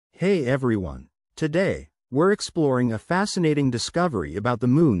Hey everyone! Today, we're exploring a fascinating discovery about the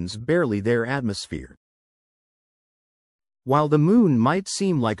Moon's barely there atmosphere. While the Moon might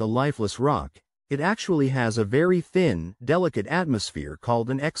seem like a lifeless rock, it actually has a very thin, delicate atmosphere called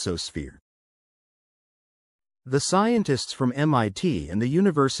an exosphere. The scientists from MIT and the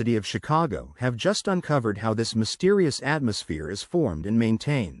University of Chicago have just uncovered how this mysterious atmosphere is formed and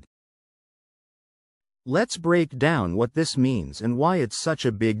maintained. Let's break down what this means and why it's such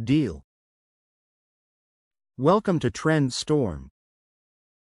a big deal. Welcome to Trend Storm.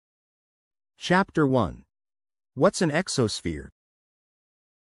 Chapter 1. What's an exosphere?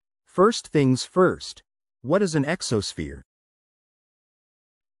 First things first, what is an exosphere?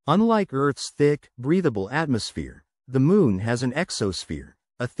 Unlike Earth's thick, breathable atmosphere, the Moon has an exosphere,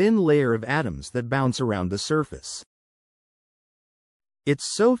 a thin layer of atoms that bounce around the surface.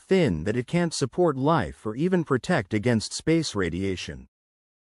 It's so thin that it can't support life or even protect against space radiation.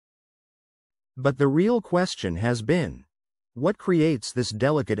 But the real question has been, what creates this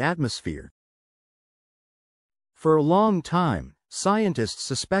delicate atmosphere? For a long time, scientists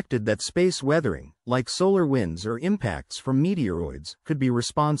suspected that space weathering, like solar winds or impacts from meteoroids, could be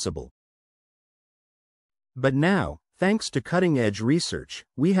responsible. But now, thanks to cutting-edge research,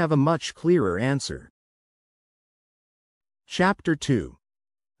 we have a much clearer answer. Chapter 2.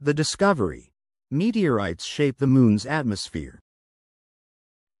 The discovery. Meteorites shape the Moon's atmosphere.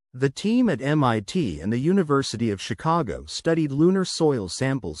 The team at MIT and the University of Chicago studied lunar soil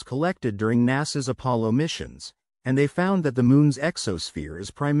samples collected during NASA's Apollo missions, and they found that the Moon's exosphere is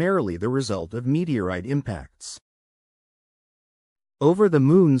primarily the result of meteorite impacts. Over the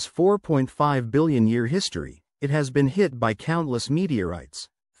Moon's 4.5 billion-year history, it has been hit by countless meteorites,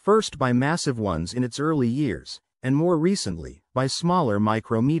 first by massive ones in its early years, and more recently, by smaller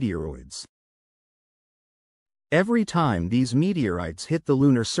micrometeoroids. Every time these meteorites hit the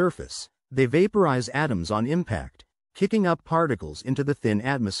lunar surface, they vaporize atoms on impact, kicking up particles into the thin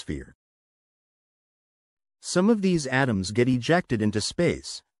atmosphere. Some of these atoms get ejected into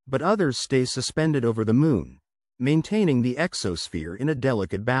space, but others stay suspended over the Moon, maintaining the exosphere in a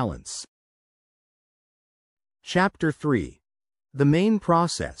delicate balance. Chapter 3. The main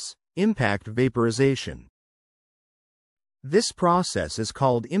process, impact vaporization. This process is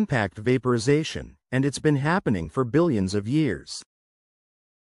called impact vaporization, and it's been happening for billions of years.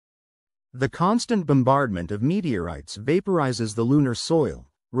 The constant bombardment of meteorites vaporizes the lunar soil,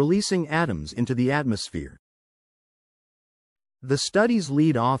 releasing atoms into the atmosphere. The study's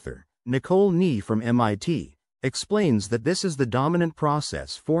lead author, Nicole Nee from MIT, explains that this is the dominant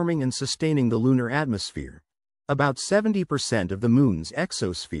process forming and sustaining the lunar atmosphere. About 70% of the Moon's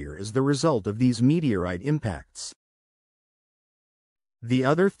exosphere is the result of these meteorite impacts. The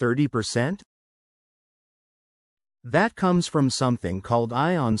other 30%? That comes from something called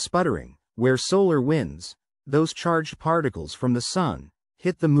ion sputtering, where solar winds, those charged particles from the Sun,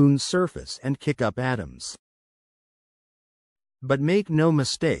 hit the Moon's surface and kick up atoms. But make no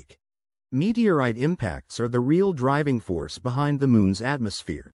mistake, meteorite impacts are the real driving force behind the Moon's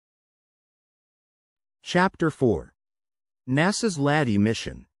atmosphere. Chapter 4. NASA's LADEE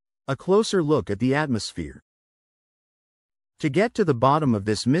mission. A closer look at the atmosphere. To get to the bottom of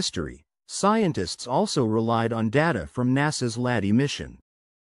this mystery, scientists also relied on data from NASA's LADEE mission.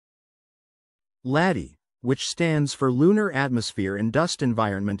 LADEE, which stands for Lunar Atmosphere and Dust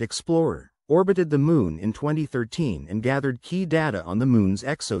Environment Explorer, orbited the Moon in 2013 and gathered key data on the Moon's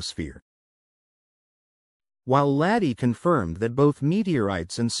exosphere. While LADEE confirmed that both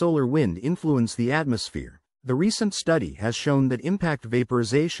meteorites and solar wind influence the atmosphere, the recent study has shown that impact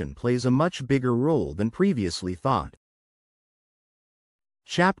vaporization plays a much bigger role than previously thought.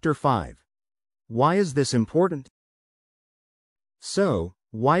 Chapter 5. Why is this important? So,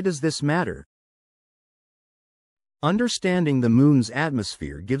 why does this matter? Understanding the Moon's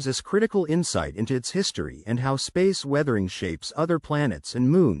atmosphere gives us critical insight into its history and how space weathering shapes other planets and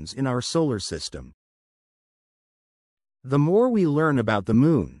moons in our solar system. The more we learn about the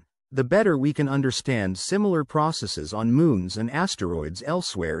Moon, the better we can understand similar processes on moons and asteroids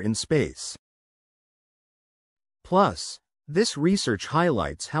elsewhere in space. Plus, this research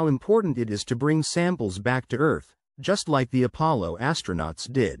highlights how important it is to bring samples back to Earth, just like the Apollo astronauts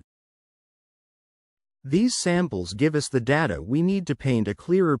did. These samples give us the data we need to paint a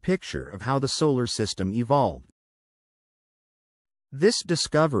clearer picture of how the solar system evolved. This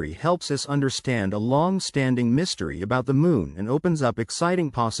discovery helps us understand a long-standing mystery about the Moon and opens up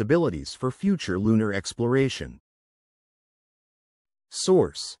exciting possibilities for future lunar exploration.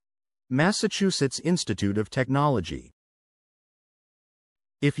 Source: Massachusetts Institute of Technology.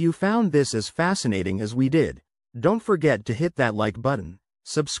 If you found this as fascinating as we did, don't forget to hit that like button,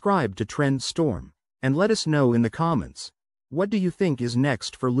 Subscribe to Trend Storm, and let us know in the comments, what do you think is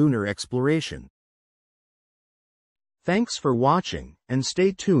next for lunar exploration? Thanks for watching, and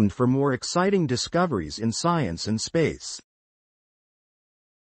stay tuned for more exciting discoveries in science and space.